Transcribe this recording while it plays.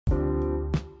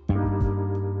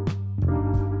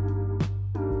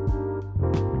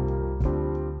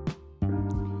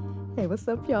what's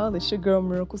up, y'all? It's your girl,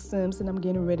 Miracle Sims, and I'm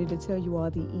getting ready to tell you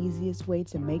all the easiest way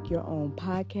to make your own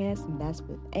podcast, and that's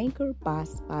with Anchor by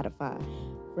Spotify.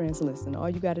 Friends, listen, all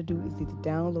you got to do is either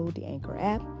download the Anchor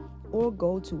app or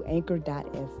go to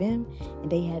anchor.fm, and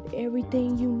they have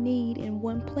everything you need in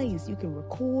one place. You can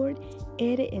record,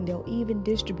 edit, and they'll even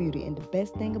distribute it. And the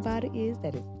best thing about it is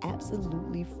that it's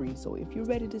absolutely free. So if you're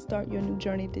ready to start your new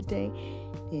journey today,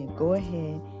 then go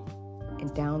ahead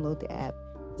and download the app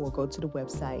or go to the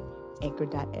website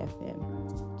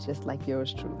anchor.fm, just like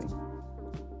yours truly.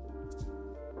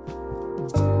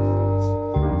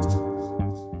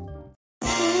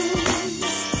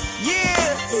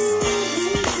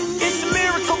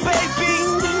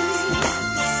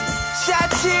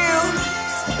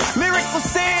 Miracle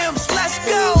Sims, let's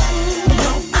go.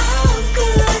 No, I'm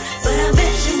good, but I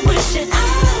bet you wish that I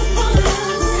would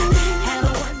have a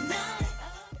one night.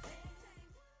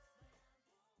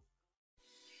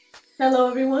 Hello,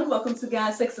 everyone. Welcome to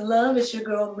God, Sex, and Love. It's your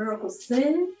girl, Miracle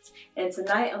Sims. And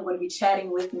tonight I'm going to be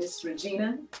chatting with Miss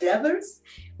Regina Devers.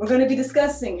 We're going to be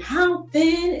discussing how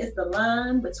thin is the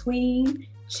line between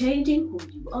changing who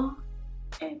you are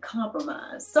and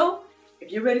compromise. So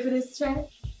if you're ready for this chat,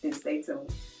 then stay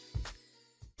tuned.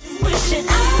 Wishing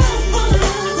I would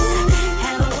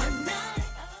have a one night.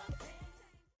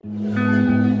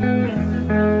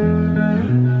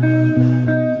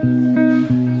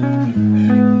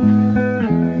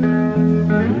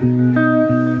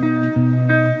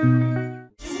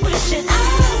 Wishing I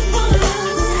would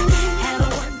have a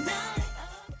one night.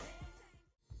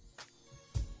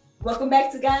 Welcome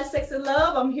back to God, Sex, and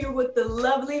Love. I'm here with the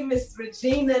lovely Miss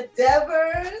Regina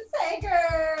Devers. Hey,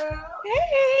 girl.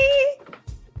 Hey.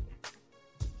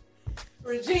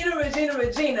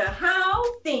 Regina, how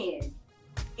thin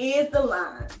is the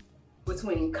line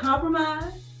between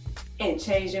compromise and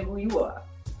changing who you are?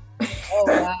 Oh,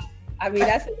 wow. I mean,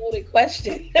 that's a loaded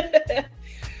question.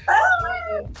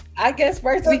 I guess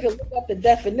first we can look up the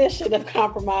definition of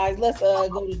compromise. Let's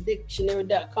go to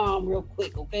dictionary.com real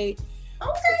quick, okay?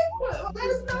 Okay, well, let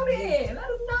us know then. Let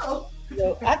us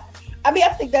know. I mean, I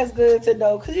think that's good to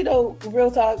know because,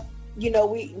 real talk,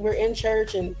 we're in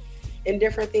church and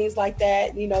different things like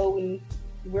that, when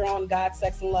we're on God,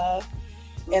 Sex, and Love.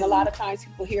 Mm-hmm. And a lot of times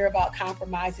people hear about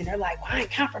compromising. They're like, well, I ain't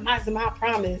compromising my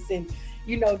promise and,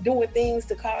 doing things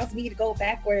to cause me to go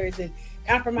backwards and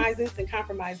compromise this and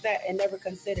compromise that and never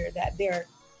consider that they're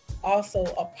also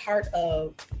a part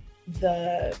of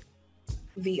the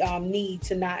need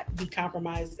to not be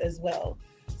compromised as well.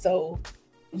 So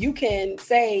you can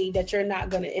say that you're not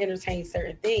going to entertain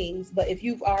certain things, but if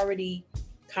you've already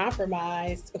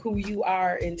compromised who you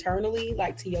are internally,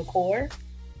 like to your core,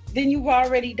 then you've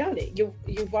already done it.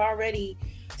 You've already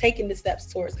taken the steps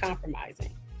towards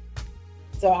compromising.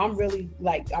 So I'm really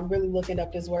looking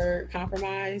up this word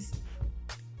compromise.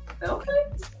 Okay.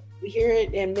 We hear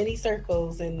it in many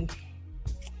circles, and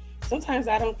sometimes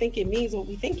I don't think it means what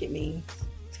we think it means.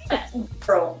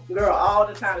 Girl, all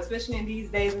the time, especially in these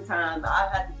days and times, I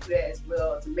have to do that as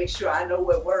well to make sure I know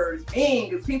what words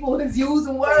mean, because people is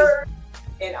using words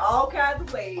in all kinds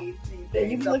of ways.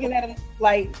 And you be looking at them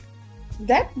like,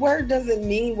 that word doesn't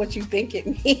mean what you think it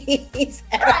means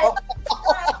at all.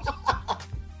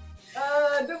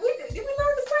 Did we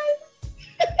learn the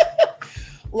same?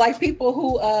 Like people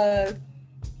who,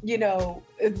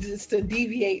 just to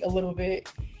deviate a little bit,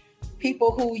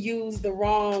 people who use the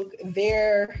wrong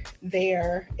there,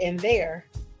 and there.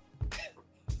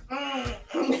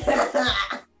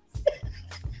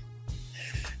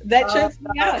 That trips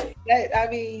me out.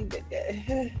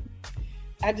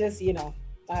 I just,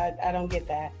 I don't get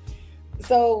that.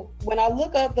 So when I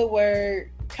look up the word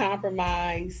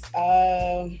compromise,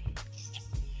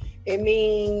 it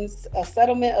means a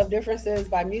settlement of differences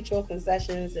by mutual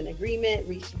concessions and agreement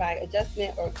reached by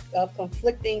adjustment or of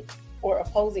conflicting or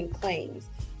opposing claims.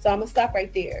 So I'm gonna stop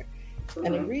right there. Mm-hmm.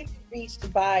 An agreement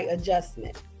reached by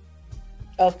adjustment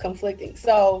of conflicting.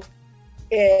 So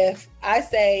if I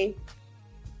say,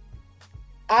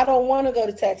 I don't want to go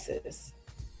to Texas,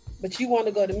 but you want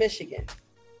to go to Michigan.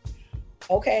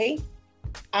 Okay,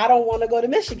 I don't want to go to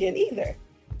Michigan either.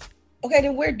 Okay,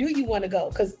 then where do you want to go?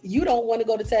 Because you don't want to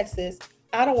go to Texas.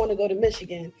 I don't want to go to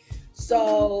Michigan.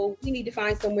 So we need to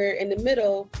find somewhere in the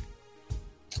middle.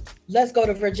 Let's go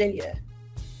to Virginia.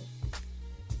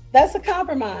 That's a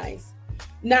compromise.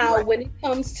 Now, right. When it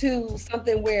comes to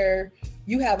something where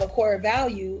you have a core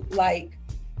value, like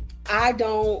I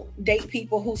don't date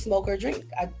people who smoke or drink.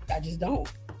 I just don't.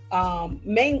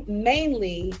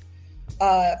 Mainly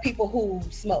people who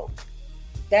smoke.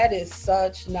 That is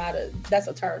that's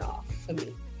a turn off for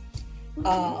me.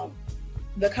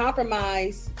 The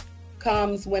compromise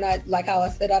comes when like how I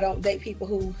said, I don't date people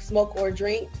who smoke or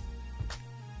drink.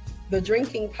 The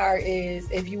drinking part is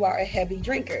if you are a heavy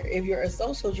drinker. If you're a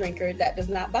social drinker, that does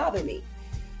not bother me.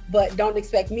 But don't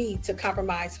expect me to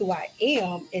compromise who I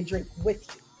am and drink with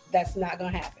you. That's not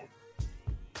going to happen.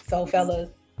 So fellas,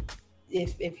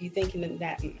 if you're thinking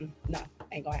that, no,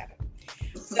 ain't going to happen.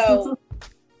 So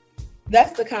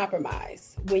that's the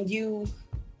compromise. When you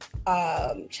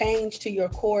change to your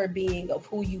core being of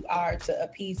who you are to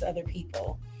appease other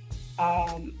people.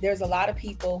 There's a lot of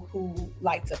people who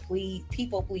like to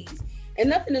people please, and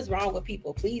nothing is wrong with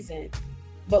people pleasing,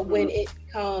 but when it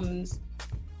becomes,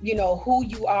 you know, who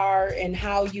you are and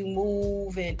how you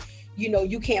move, and you know,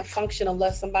 you can't function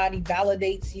unless somebody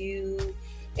validates you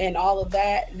and all of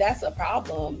that, that's a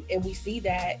problem. And we see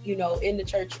that, you know, in the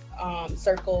church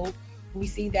circle, we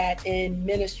see that in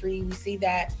ministry, we see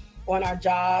that on our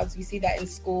jobs, we see that in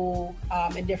school,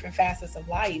 in different facets of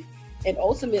life. And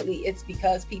ultimately, it's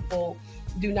because people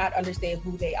do not understand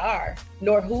who they are,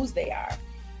 nor whose they are.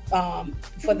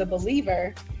 For the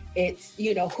believer, it's,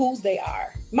 you know, whose they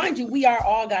are. Mind you, we are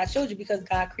all God's children because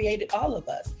God created all of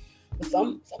us. But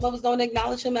some of us don't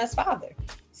acknowledge him as father.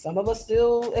 Some of us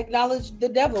still acknowledge the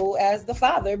devil as the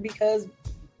father because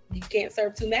you can't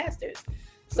serve two masters.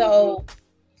 So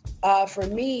for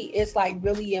me, it's like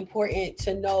really important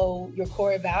to know your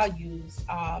core values,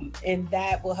 and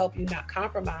that will help you not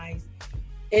compromise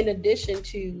in addition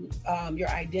to your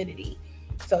identity.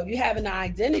 So if you have an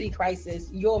identity crisis,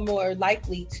 you're more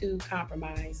likely to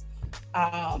compromise.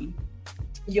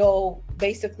 You'll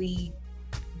basically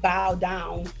bow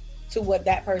down to what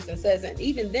that person says. And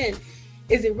even then,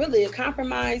 is it really a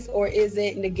compromise or is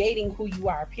it negating who you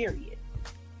are, period?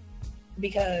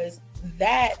 Because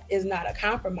that is not a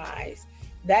compromise.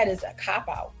 That is a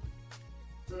cop-out.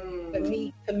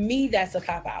 To me, that's a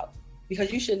cop-out,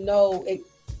 because you should know it,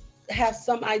 have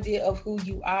some idea of who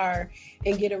you are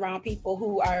and get around people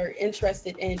who are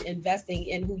interested in investing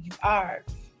in who you are,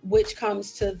 which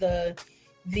comes to the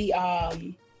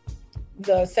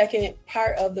second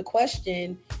part of the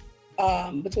question,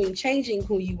 between changing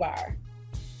who you are.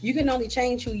 You can only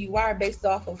change who you are based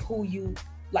off of who you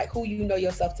know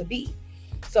yourself to be.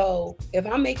 So if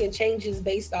I'm making changes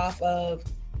based off of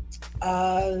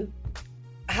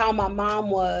how my mom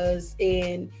was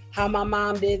and how my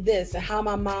mom did this and how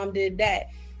my mom did that,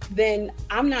 then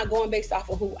I'm not going based off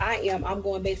of who I am. I'm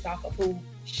going based off of who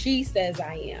she says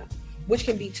I am, which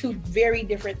can be two very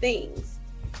different things.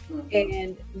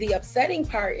 And the upsetting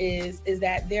part is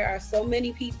that there are so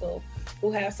many people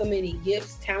who have so many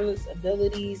gifts, talents,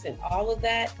 abilities, and all of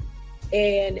that,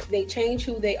 and they change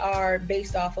who they are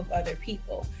based off of other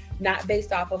people, not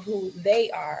based off of who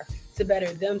they are to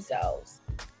better themselves.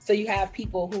 So you have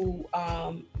people who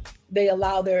they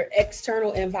allow their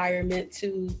external environment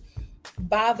to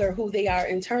bother who they are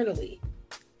internally.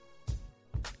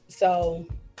 So,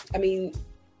 I mean,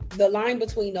 the line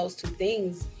between those two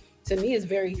things to me is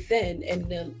very thin, and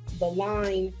the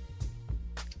line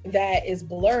that is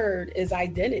blurred is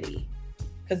identity.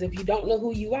 Because if you don't know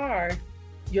who you are,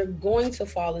 you're going to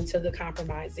fall into the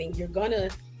compromising. You're going to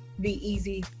be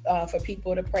easy for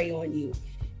people to prey on you.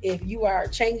 If you are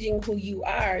changing who you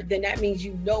are, then that means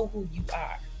you know who you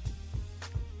are.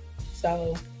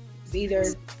 So it's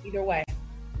either way,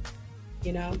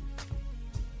 you know?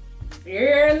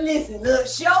 Girl, listen, look,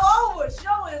 show is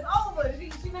over.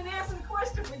 She didn't answer the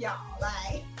question for y'all.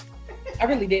 Like, I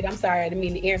really did. I'm sorry, I didn't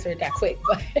mean to answer it that quick,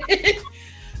 but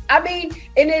I mean,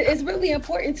 and it's really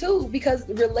important too, because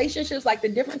relationships, like the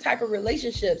different type of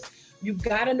relationships, you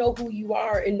gotta know who you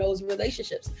are in those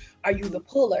relationships. Are you the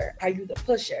puller? Are you the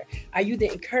pusher? Are you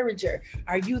the encourager?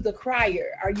 Are you the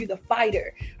crier? Are you the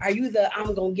fighter? Are you the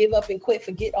I'm gonna give up and quit,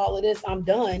 forget all of this, I'm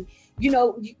done? You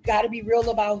know, you gotta be real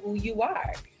about who you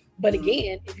are. But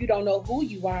again, if you don't know who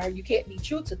you are, you can't be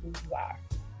true to who you are.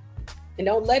 And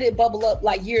don't let it bubble up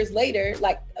like years later.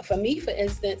 Like for me, for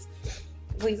instance,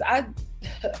 please,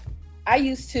 I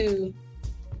used to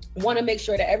want to make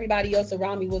sure that everybody else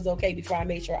around me was okay before I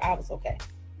made sure I was okay.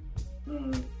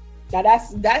 Now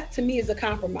that to me is a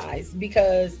compromise,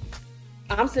 because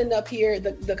I'm sitting up here,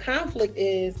 the conflict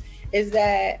is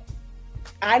that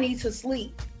I need to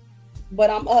sleep, but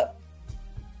I'm up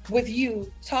with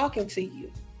you, talking to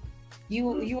you.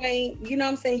 You ain't, you know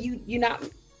what I'm saying? You're not,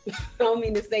 I don't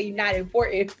mean to say you're not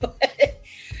important, but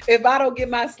if I don't get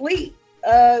my sleep,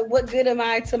 what good am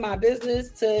I to my business,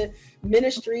 to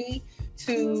ministry,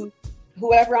 to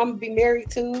whoever I'm gonna be married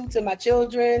to my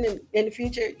children, and in the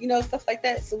future, you know, stuff like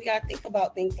that. So we gotta think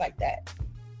about things like that.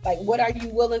 Like, what are you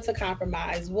willing to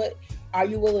compromise? What are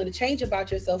you willing to change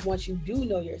about yourself once you do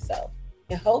know yourself?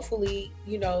 And hopefully,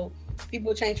 you know,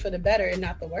 people change for the better and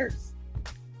not the worse.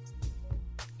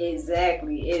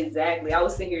 Exactly. I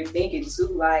was sitting here thinking too,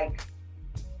 like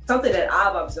something that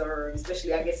I've observed,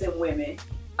 especially I guess in women.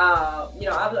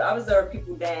 I've observed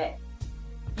people that,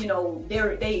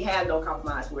 they have no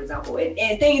compromise, for example,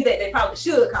 and things that they probably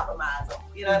should compromise on.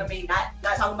 You know what I mean? Not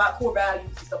talking about core values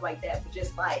and stuff like that, but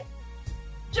just like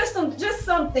just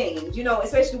some things,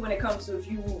 especially when it comes to if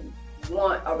you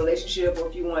want a relationship or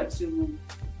if you want to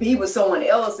be with someone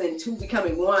else and two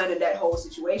becoming one in that whole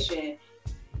situation.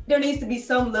 There needs to be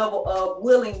some level of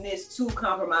willingness to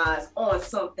compromise on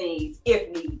some things if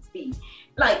needs be.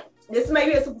 Like, this may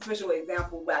be a superficial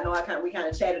example, but I know we kind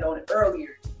of chatted on it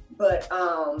earlier. But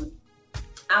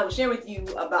I was sharing with you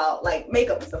about like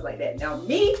makeup and stuff like that. Now,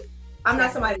 me, I'm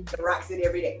not somebody that rocks it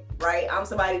every day, right? I'm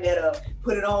somebody that'll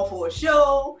put it on for a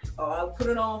show, or I'll put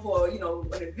it on for an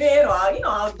event, or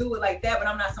I'll do it like that. But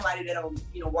I'm not somebody that'll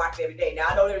rock it every day. Now,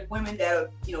 I know there's women that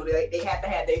they have to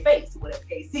have their face, whatever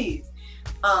the case is.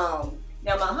 Now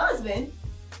my husband,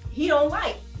 he don't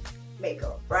like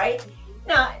makeup, right?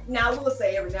 Now I will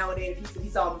say every now and then if he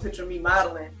saw a picture of me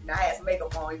modeling and I had some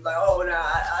makeup on, he's like, oh, no,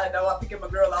 I know I pick at my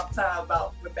girl all the time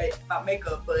about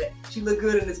makeup, but she looked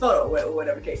good in this photo, or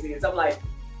whatever the case is. I'm like,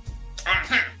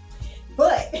 aha.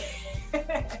 But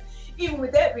even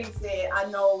with that being said, I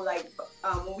know like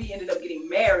when we ended up getting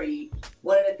married,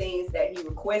 one of the things that he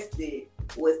requested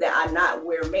was that I not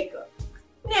wear makeup.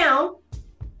 Now,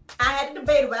 I had to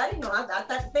debate about it, I had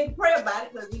to think and pray about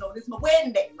it because, this is my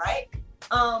wedding day, right?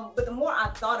 But the more I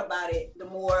thought about it, the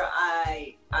more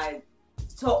I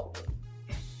told,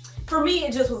 for me,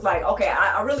 it just was like, okay,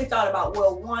 I really thought about,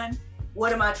 well, one,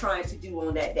 what am I trying to do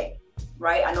on that day,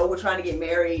 right? I know we're trying to get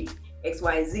married, X,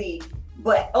 Y, and Z,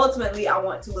 but ultimately I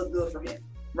want to look good for him,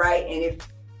 right? And if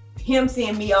him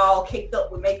seeing me all caked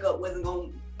up with makeup wasn't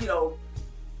going to,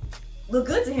 look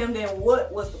good to him, then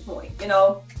what was the point,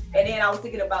 And then I was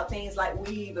thinking about things like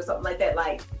weave or something like that.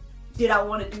 Like, did I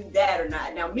want to do that or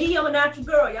not? Now, me, I'm a natural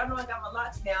girl. Y'all know I got my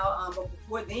locks now. But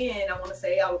before then, I want to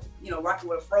say I was, rocking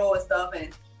with a fro and stuff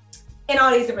and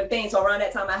all these different things. So around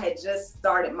that time, I had just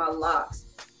started my locks.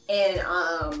 And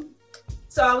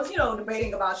so I was,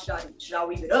 debating about should I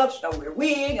weave it up? Should I wear a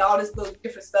wig? All this little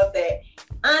different stuff that,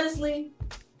 honestly,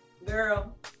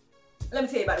 girl, let me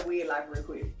tell you about the wig life real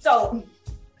quick. So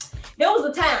there was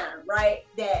a time, right,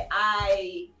 that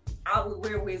I would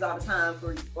wear wigs all the time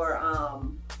for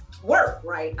work,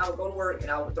 right? I would go to work and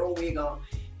I would throw a wig on.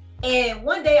 And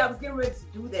one day I was getting ready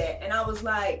to do that and I was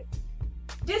like,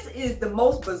 this is the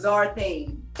most bizarre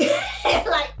thing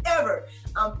like ever.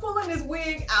 I'm pulling this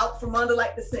wig out from under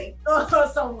like the sink or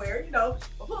somewhere, I'm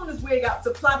pulling this wig out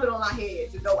to plop it on my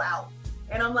head to go out.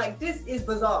 And I'm like, this is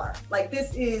bizarre. Like,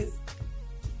 this is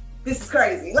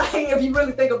crazy. Like, if you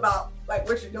really think about like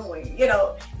what you're doing,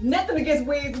 nothing against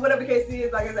wigs, whatever the case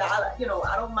is. Like I said,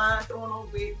 I don't mind throwing on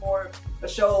a wig for a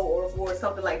show or for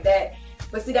something like that.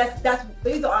 But see,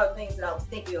 these are all the things that I was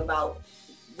thinking about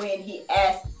when he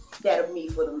asked that of me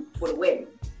for the wedding.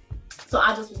 So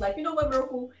I just was like, you know what,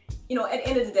 Miracle? At the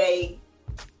end of the day,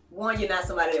 one, you're not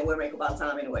somebody that wear makeup all the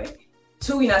time anyway.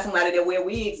 Two, you're not somebody that wear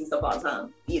wigs and stuff all the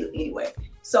time either anyway.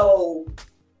 So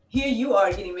here you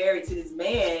are getting married to this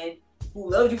man who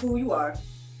loves you for who you are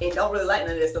and don't really like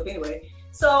none of that stuff anyway.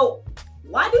 So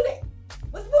why do that?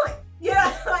 What's the point?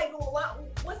 Yeah, like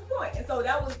what's the point? And so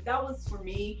that was for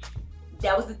me,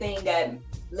 that was the thing that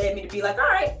led me to be like, all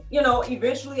right,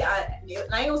 eventually I ain't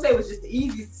gonna say it was just the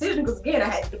easiest decision because again, I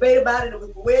had to debate about it. It was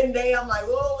my wedding day. I'm like,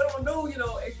 whoa, what am I gonna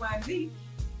do? X, Y, and Z.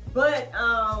 But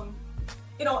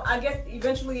I guess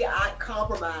eventually I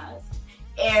compromised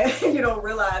and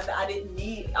realized that I didn't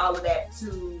need all of that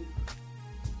to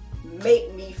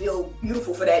make me feel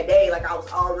beautiful for that day. Like I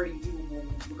was already beautiful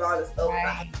regardless of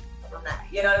right. Or not.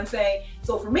 You know what I'm saying?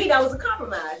 So for me, that was a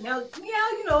compromise. Now,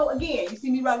 yeah, again, you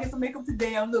see me rocking some makeup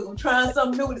today. I'm trying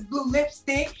something new with this blue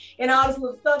lipstick and all this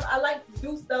little stuff. I like to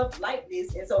do stuff like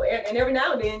this. And so, and every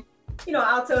now and then,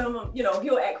 I'll tell him,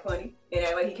 he'll act funny.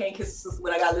 And like he can't kiss his sister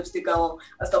when I got lipstick on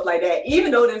or stuff like that.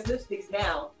 Even though there's lipsticks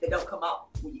now that don't come out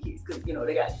when you kiss, because,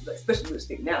 they got special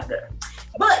lipstick now there.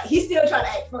 But he still try to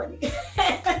act funny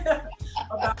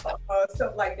about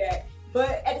stuff like that.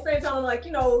 But at the same time, I'm like,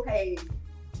 hey,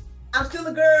 I'm still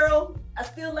a girl. I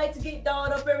still like to get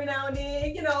dolled up every now and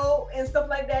then, and stuff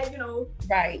like that,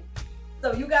 Right.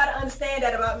 So you gotta understand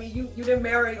that about me. You didn't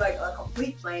marry like a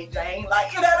complete plain Jane.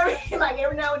 Like, you know what I mean? Like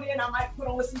every now and then I might put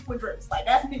on a sequin dress. Like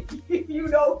that's me. You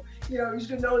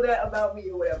should know that about me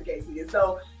or whatever the case is.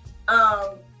 So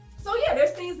yeah,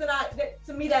 there's things that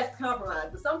to me that's compromise.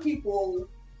 But some people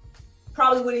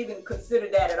probably wouldn't even consider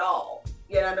that at all.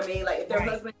 You know what I mean? Like if their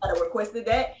husband had requested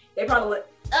that, they probably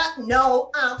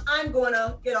no, I'm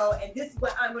gonna, and this is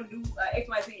what I'm gonna do, X,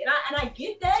 Y, Z. And I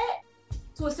get that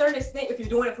to a certain extent if you're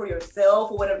doing it for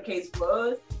yourself or whatever the case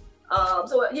was.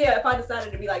 So yeah, if I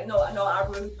decided to be like, no, I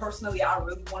really want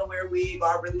to wear a wig, or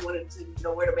I really wanted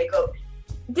to, wear the makeup,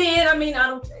 then I mean, I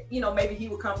don't, maybe he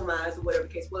would compromise or whatever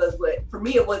the case was. But for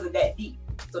me, it wasn't that deep.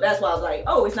 So that's why I was like,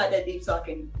 oh, it's not that deep, so I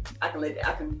can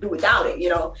do without it,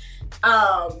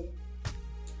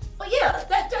 But yeah,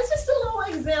 that's just a little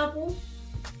example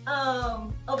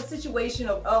of a situation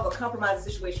of a compromising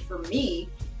situation for me.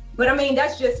 But I mean,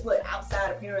 that's just what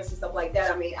outside appearance and stuff like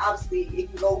that. I mean, obviously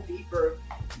it can go deeper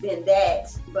than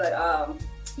that. But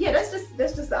yeah, that's just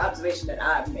the observation that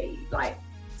I've made. Like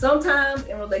sometimes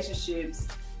in relationships,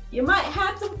 you might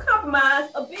have to compromise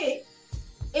a bit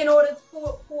in order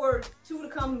for two to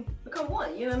become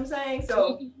one. You know what I'm saying?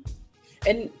 So,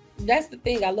 and that's the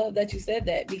thing. I love that you said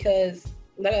that, because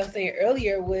like I was saying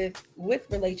earlier with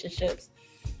relationships,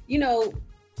 you got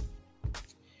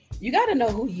to know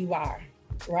who you are,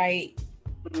 right?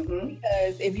 Mm-hmm.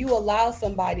 Because if you allow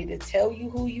somebody to tell you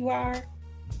who you are,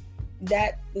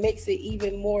 that makes it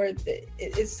even more,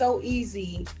 it's so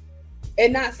easy.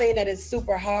 And not saying that it's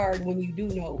super hard when you do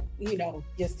know,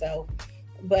 yourself,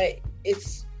 but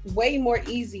it's way more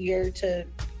easier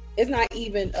it's not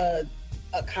even a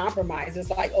compromise. It's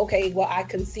like, okay, well, I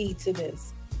concede to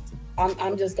this.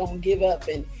 I'm just gonna give up.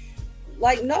 And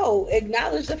like, no,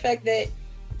 acknowledge the fact that,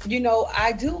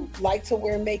 I do like to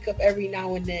wear makeup every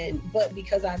now and then, but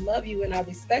because I love you and I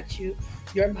respect you,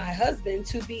 you're my husband,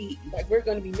 to be like, we're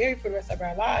going to be married for the rest of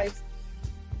our lives.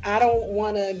 I don't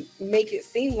want to make it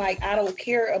seem like I don't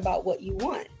care about what you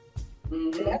want.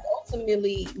 Mm-hmm. And that's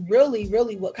ultimately really,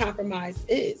 really what compromise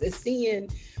is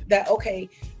seeing that, okay,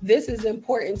 this is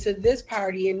important to this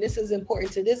party and this is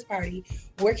important to this party.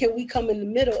 Where can we come in the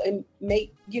middle and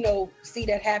make, see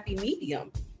that happy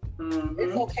medium? Mm-hmm.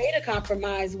 It's okay to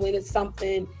compromise when it's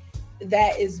something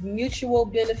that is mutually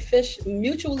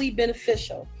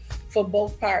beneficial for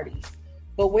both parties.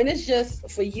 But when it's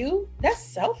just for you, that's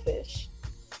selfish.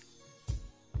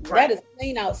 Right. That is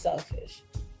plain out selfish.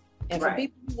 And for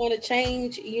people who want to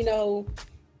change,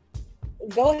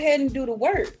 go ahead and do the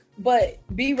work, but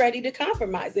be ready to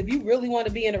compromise. If you really want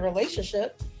to be in a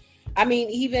relationship, I mean,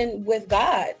 even with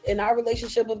God, in our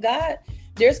relationship with God,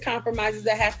 there's compromises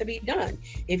that have to be done.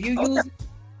 If you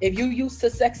used to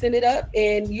sexing it up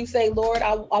and you say, Lord,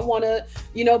 I want to,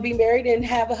 be married and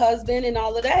have a husband and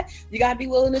all of that, you got to be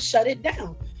willing to shut it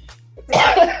down.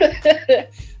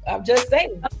 I'm just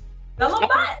saying.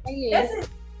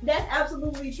 That's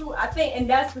absolutely true. I think, and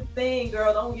that's the thing,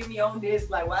 girl, don't get me on this.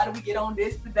 Like, why do we get on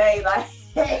this today? Like,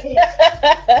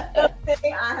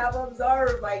 something I have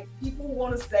observed, like, people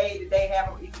want to say that they have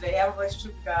a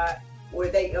relationship with God, or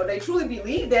they truly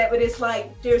believe that, but it's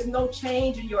like, there's no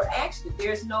change in your action.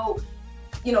 There's no,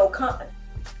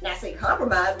 not say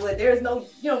compromise, but there's no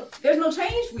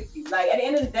change with you. Like, at the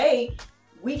end of the day,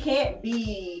 we can't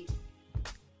be,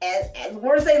 as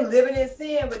we're to say, living in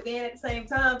sin, but then at the same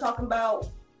time talking about,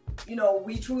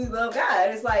 we truly love God.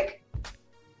 It's like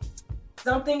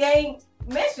something ain't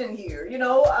mentioned here,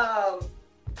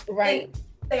 right?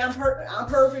 Say I'm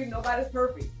perfect. Nobody's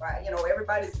perfect, right?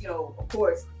 Everybody's, of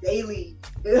course, daily,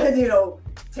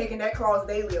 taking that cross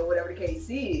daily or whatever the case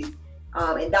is,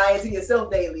 and dying to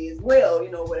yourself daily as well,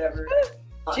 whatever.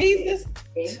 Jesus.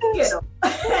 So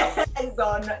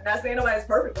I'm not saying nobody's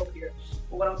perfect over here,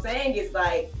 but what I'm saying is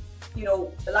like,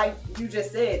 like you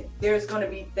just said, there's going to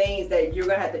be things that you're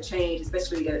going to have to change,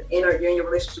 especially in your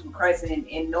relationship with Christ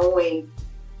and knowing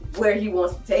where He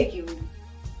wants to take you.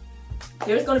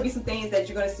 There's going to be some things that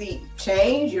you're going to see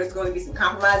change. There's going to be some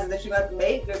compromises that you're going to have to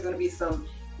make. There's going to be some,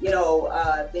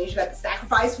 things you have to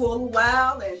sacrifice for a little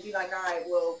while and be like, all right,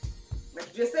 well, like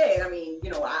you just said, I mean,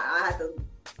 I have to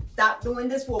stop doing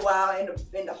this for a while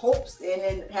in the hopes and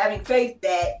in having faith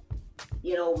that,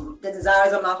 the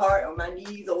desires of my heart or my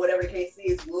needs or whatever the case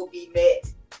is will be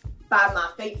met by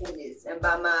my faithfulness and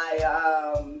by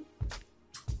my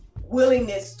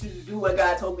willingness to do what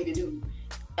God told me to do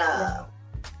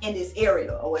in this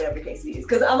area or whatever the case is.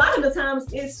 Because a lot of the times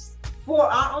it's for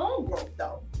our own growth,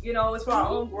 though. It's for our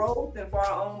own growth and for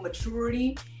our own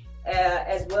maturity,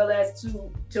 as well as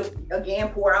to again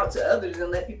pour out to others and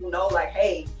let people know, like,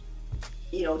 hey,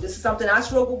 this is something I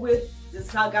struggle with. This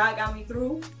is how God got me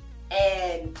through.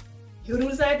 And He'll do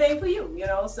the same thing for you,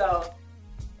 So,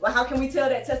 well, how can we tell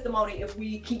that testimony if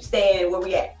we keep staying where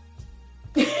we at?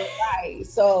 Right.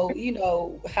 So,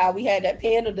 how we had that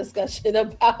panel discussion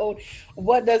about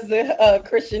what does the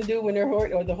Christian do when they're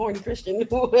horny, or the horny Christian,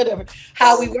 whatever,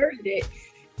 how we worded it.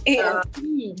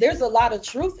 And there's a lot of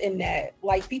truth in that.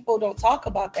 Like, people don't talk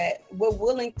about that. We're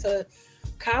willing to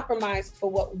compromise for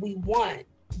what we want,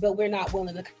 but we're not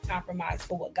willing to compromise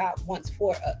for what God wants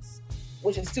for us,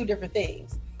 which is two different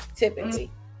things, typically.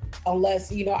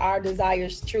 Unless, you know, our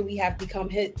desires truly have become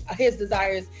his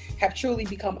desires have truly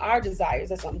become our desires.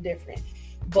 That's something different.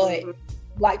 But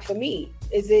like for me,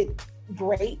 is it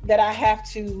great that I have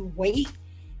to wait?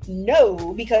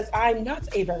 No, because I'm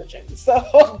not a virgin.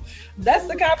 So that's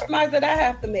the compromise that I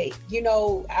have to make. You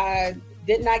know, I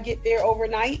did not get there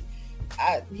overnight.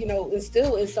 I, you know, and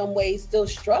still in some ways still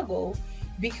struggle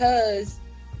because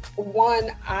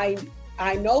one, I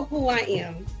know who I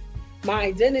am. My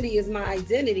identity is my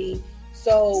identity.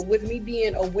 So with me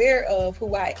being aware of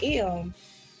who I am,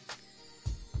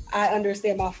 I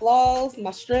understand my flaws,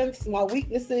 my strengths, my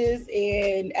weaknesses.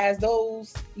 And as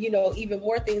those, you know, even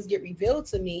more things get revealed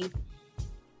to me,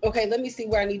 okay, let me see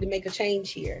where I need to make a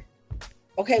change here.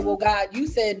 Okay, well, God, you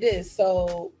said this,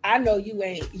 so I know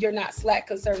you're not slack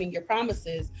concerning your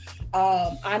promises.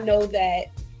 I know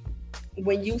that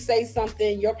when you say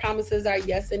something, your promises are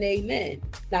yes and amen.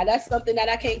 Now, that's something that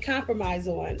I can't compromise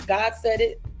on. God said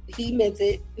it, he meant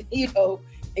it, you know,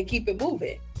 and keep it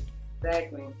moving.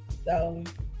 Exactly. So,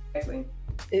 Exactly.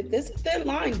 this is a thin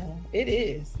line, though. It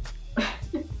is.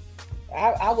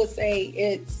 I would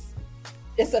say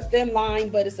it's a thin line,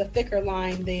 but it's a thicker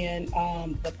line than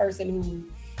the person who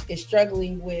is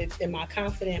struggling with, am I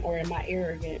confident or am I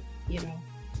arrogant, you know?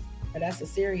 But that's a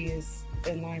serious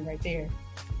thin line right there.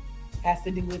 Has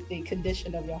to do with the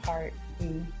condition of your heart.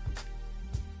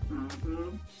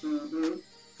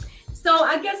 So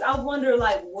I guess I wonder,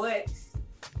 like, what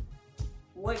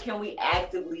can we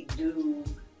actively do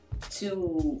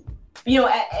to, you know,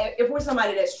 if we're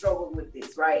somebody that struggles with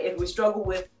this, right? If we struggle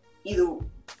with either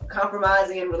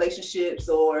compromising in relationships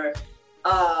or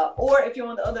if you're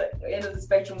on the other end of the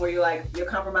spectrum where you're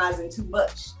compromising too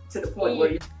much to the point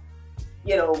where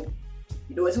you're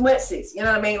doing too much, sis. You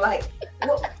know what I mean? Like,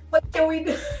 what can we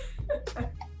do?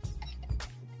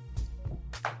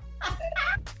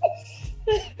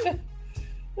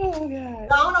 Oh God!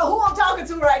 I don't know who I'm talking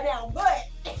to right now, but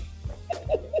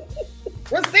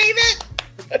receive it.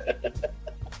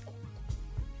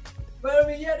 But I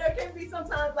mean, yeah, there can be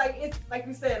sometimes, like, it's like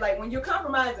you said, like when you're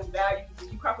compromising values,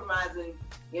 you compromising,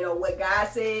 you know, what God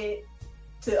said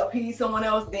to appease someone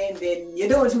else, then you're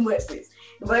doing too much, sis.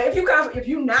 But if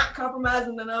you're not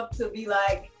compromising enough to be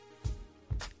like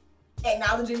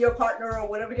acknowledging your partner or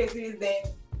whatever the case is, then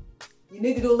you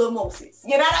need to do a little more, sis.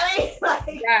 You know what I mean?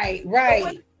 Like,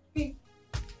 Right.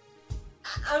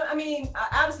 I mean,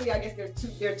 obviously, I guess there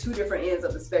are two different ends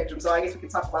of the spectrum. So I guess we can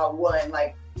talk about one.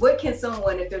 Like, what can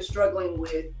someone, if they're struggling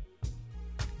with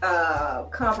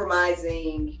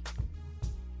compromising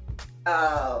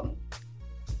to,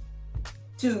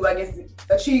 I guess,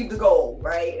 achieve the goal,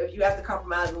 right? If you have to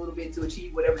compromise a little bit to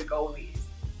achieve whatever the goal is,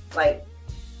 like,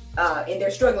 and they're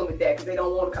struggling with that because they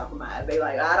don't want to compromise. They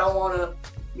like, I don't want to,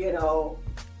 you know,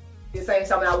 this ain't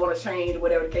something I want to change,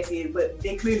 whatever the case is, but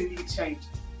they clearly need to change.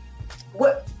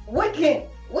 What can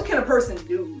a person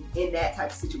do in that type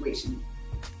of situation?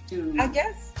 I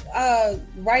guess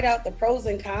write out the pros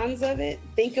and cons of it.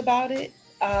 Think about it.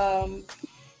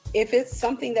 If it's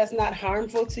something that's not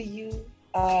harmful to you,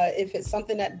 if it's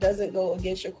something that doesn't go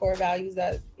against your core values,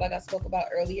 that like I spoke about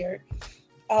earlier,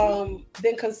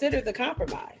 then consider the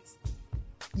compromise.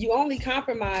 You only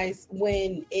compromise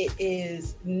when it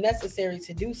is necessary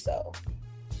to do so.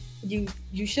 You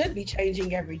should be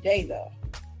changing every day, though.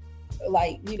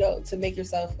 Like, you know, to make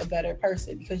yourself a better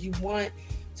person, because you want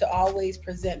to always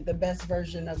present the best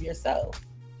version of yourself.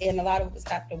 And a lot of us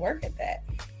have to work at that.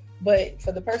 But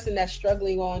for the person that's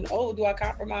struggling on, oh, do I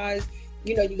compromise?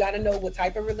 You know, you got to know what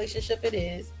type of relationship it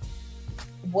is.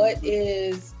 What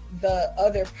is the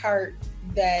other part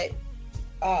that,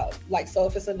 like, so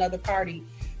if it's another party,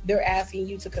 they're asking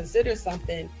you to consider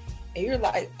something and you're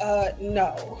like,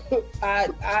 no,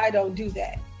 I don't do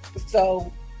that.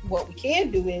 So what we can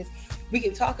do is we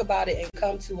can talk about it and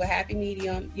come to a happy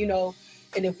medium, you know,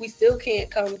 and if we still can't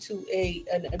come to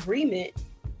an agreement,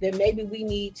 then maybe we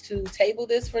need to table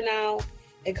this for now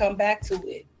and come back to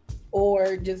it.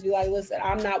 Or just be like, listen,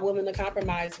 I'm not willing to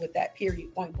compromise with that,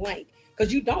 period, point blank.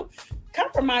 Because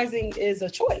compromising is a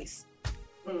choice.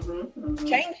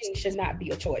 Changing should not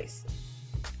be a choice.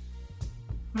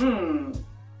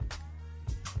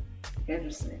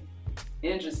 Interesting.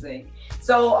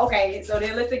 So, okay, so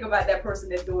then let's think about that person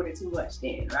that's doing it too much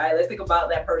then, right? Let's think about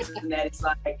that person that it's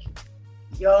like,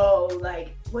 yo,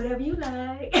 like, whatever you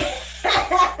like.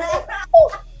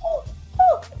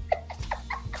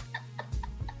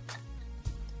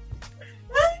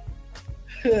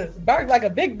 Bark like a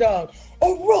big dog.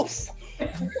 Oh, roof.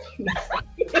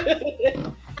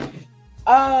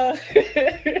 Uh,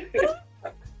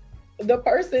 the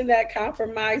person that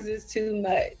compromises too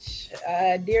much.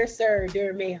 Dear sir,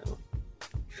 dear ma'am,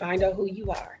 find out who you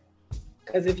are.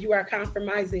 Because if you are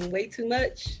compromising way too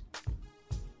much,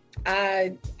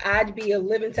 I'd be a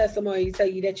living testimony to tell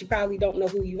you that you probably don't know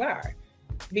who you are.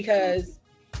 Because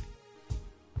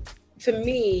to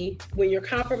me, when you're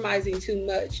compromising too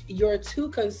much, you're too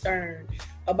concerned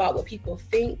about what people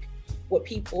think, what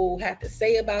people have to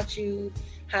say about you,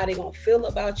 how they're going to feel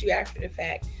about you after the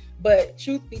fact. But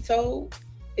truth be told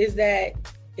is that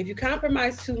if you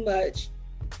compromise too much,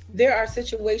 there are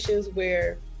situations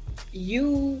where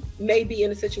you may be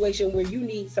in a situation where you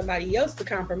need somebody else to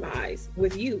compromise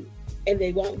with you and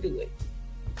they won't do it.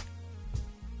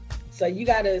 So you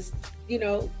got to, you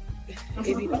know, if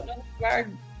you don't know who you are,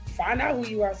 find out who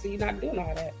you are so you're not doing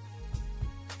all that.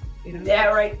 You know? That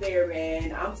right there,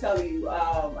 man. I'm telling you,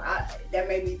 that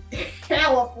made me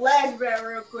have a flashback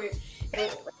real quick.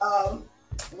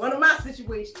 One of my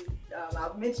situations,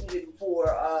 I've mentioned it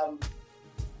before.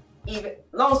 Even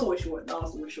long story short,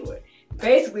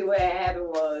 basically what had happened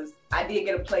was I did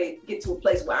get to a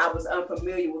place where I was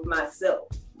unfamiliar with myself.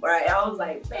 Right, I was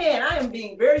like, man, I am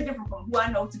being very different from who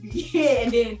I know to be.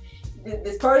 And then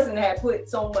this person had put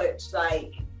so much,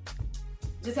 like,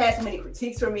 just had so many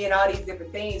critiques for me and all these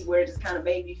different things where it just kind of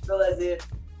made me feel as if,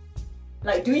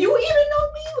 like, do you even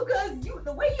know me? Because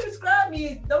the way you describe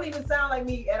me don't even sound like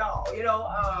me at all, you know,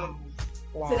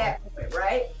 Wow. to that point,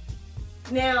 right?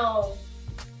 Now,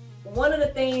 one of the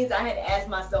things I had asked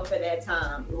myself at that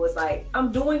time, it was like,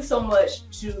 I'm doing so much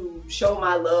to show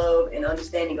my love and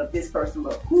understanding of this person,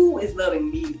 but who is loving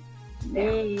me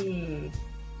now? You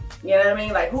know what I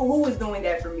mean? Like, who is doing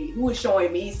that for me? Who is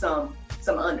showing me some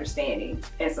understanding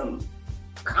and some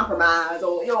compromise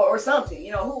or something,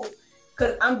 you know, who?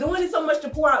 Because I'm doing it so much to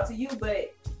pour out to you,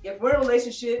 but if we're in a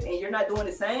relationship and you're not doing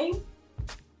the same,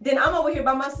 then I'm over here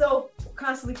by myself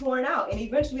constantly pouring out, and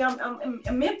eventually I'm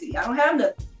empty. I don't have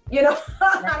nothing, you know.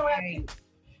 I don't have anything.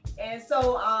 And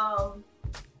so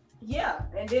yeah,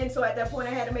 and then so at that point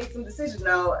I had to make some decisions.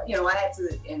 Now, you know, I had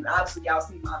to, and obviously y'all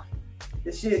see my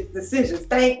decisions.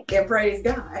 Thank and praise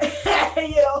God.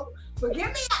 You know, forgive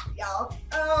me, y'all.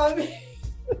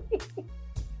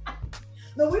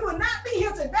 No, we would not be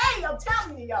here today. I'm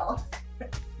telling you, y'all.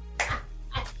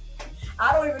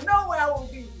 I don't even know where I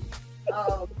would be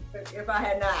if I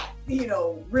had not, you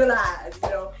know, realized, you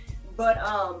know. But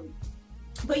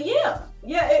yeah.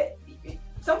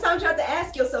 Sometimes you have to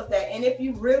ask yourself that. And if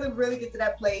you really, really get to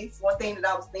that place, one thing that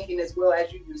I was thinking as well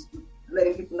as you just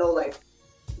letting people know, like,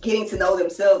 getting to know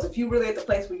themselves. If you really at the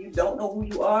place where you don't know who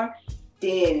you are,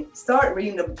 then start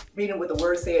reading what the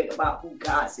word said about who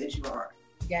God says you are.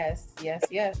 Yes.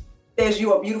 Says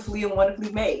you are beautifully and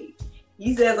wonderfully made.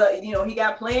 He says, you know, he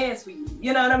got plans for you.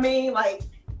 You know what I mean? Like,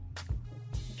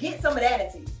 get some of that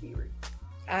into your spirit.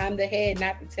 I'm the head,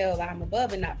 not the tail. I'm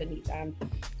above and not beneath. I'm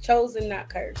chosen, not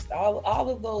cursed. All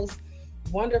of those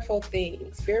wonderful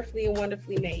things, fearfully and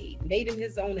wonderfully made in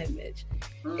his own image.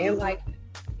 And like,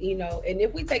 you know, and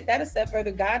if we take that a step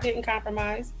further, God didn't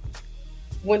compromise.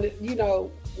 When the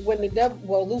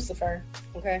devil, Lucifer,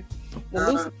 okay, when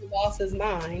Lucifer lost his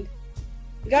mind,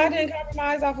 God didn't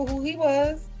compromise off of who he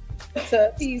was to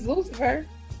appease Lucifer.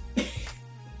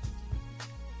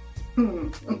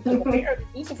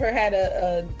 Lucifer had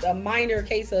a minor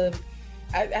case of,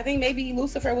 I think maybe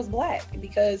Lucifer was black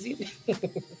because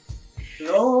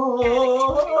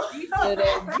Oh. I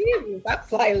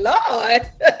was like, Lord,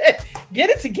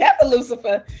 get it together,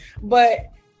 Lucifer.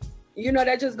 But you know,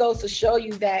 that just goes to show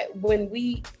you that when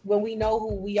we know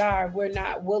who we are, we're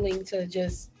not willing to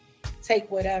just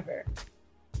take whatever.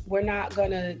 We're not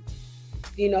gonna,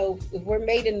 you know, if we're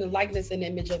made in the likeness and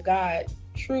image of God,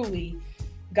 truly,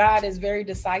 God is very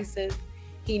decisive.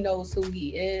 He knows who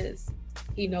he is.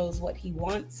 He knows what he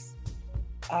wants.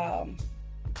 And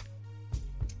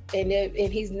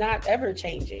he's not ever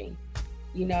changing.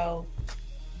 You know,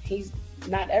 he's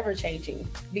not ever changing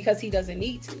because he doesn't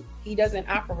need to. He doesn't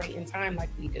operate in time like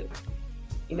we do.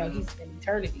 You know, he's in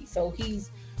eternity. So he's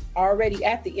already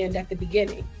at the end, at the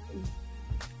beginning.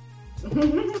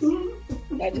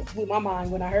 That just blew my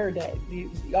mind when I heard that.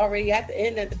 You already at the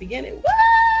end, at the beginning. What?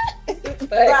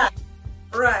 But,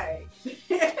 right.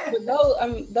 But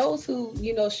those who,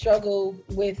 you know, struggle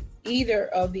with either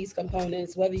of these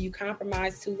components, whether you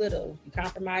compromise too little, you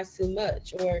compromise too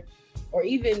much, or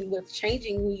even with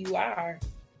changing who you are,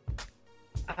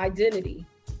 identity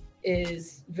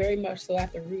is very much so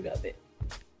at the root of it.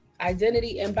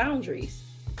 Identity and boundaries.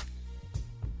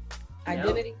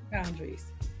 Identity and boundaries.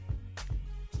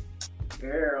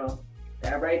 Girl,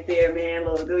 that right there, man.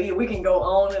 Look, we can go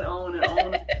on and on and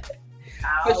on.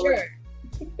 For sure.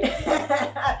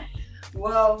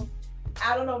 Well,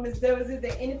 I don't know, Ms. Davis, is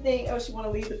there anything else you want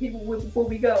to leave the people with before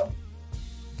we go?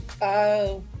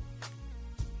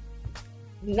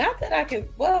 Not that I can.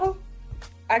 Well,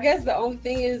 I guess the only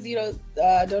thing is,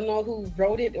 don't know who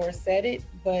wrote it or said it,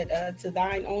 but to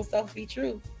thine own self be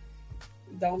true.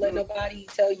 Don't let nobody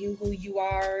tell you who you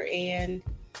are and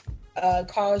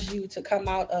cause you to come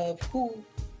out of who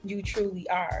you truly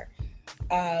are.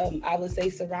 I would say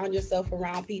surround yourself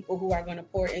around people who are going to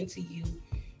pour into you,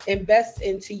 invest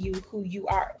into you who you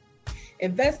are.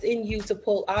 Invest in you to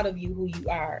pull out of you who you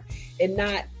are, and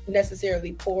not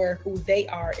necessarily pour who they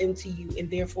are into you, and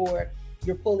therefore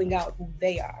you're pulling out who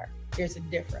they are. There's a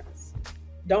difference.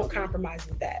 Don't compromise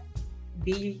with that.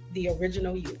 Be the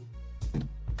original you.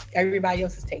 Everybody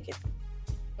else is taken.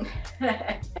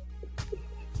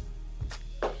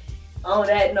 On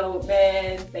that note,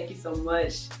 man, thank you so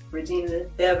much, Regina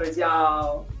Devers,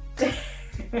 y'all.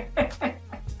 I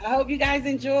hope you guys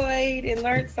enjoyed and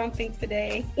learned something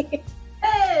today.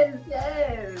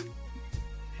 Yes.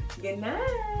 Good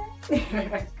night.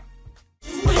 Wishing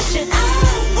I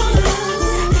would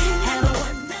have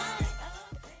one night.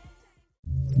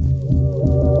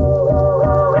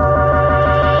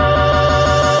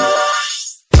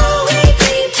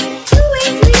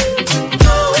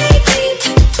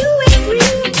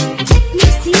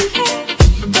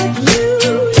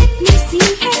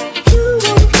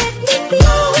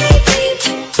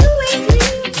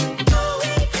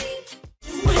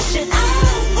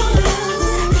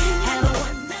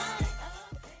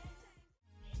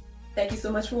 Thank you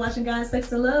so much for watching Guys,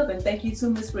 Sex, and Love, and thank you to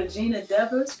Miss Regina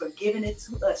Devers for giving it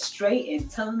to us straight and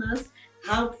telling us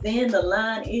how thin the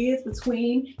line is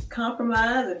between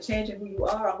compromise and changing who you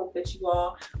are. I hope that you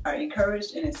all are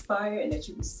encouraged and inspired and that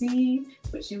you received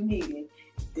what you needed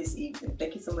this evening.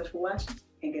 Thank you so much for watching,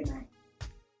 and good night.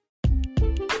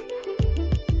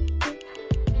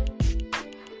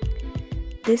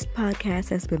 This podcast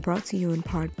has been brought to you in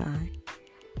part by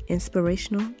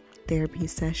Inspirational Therapy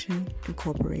Session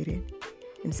Incorporated,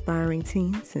 inspiring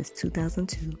teens since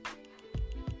 2002.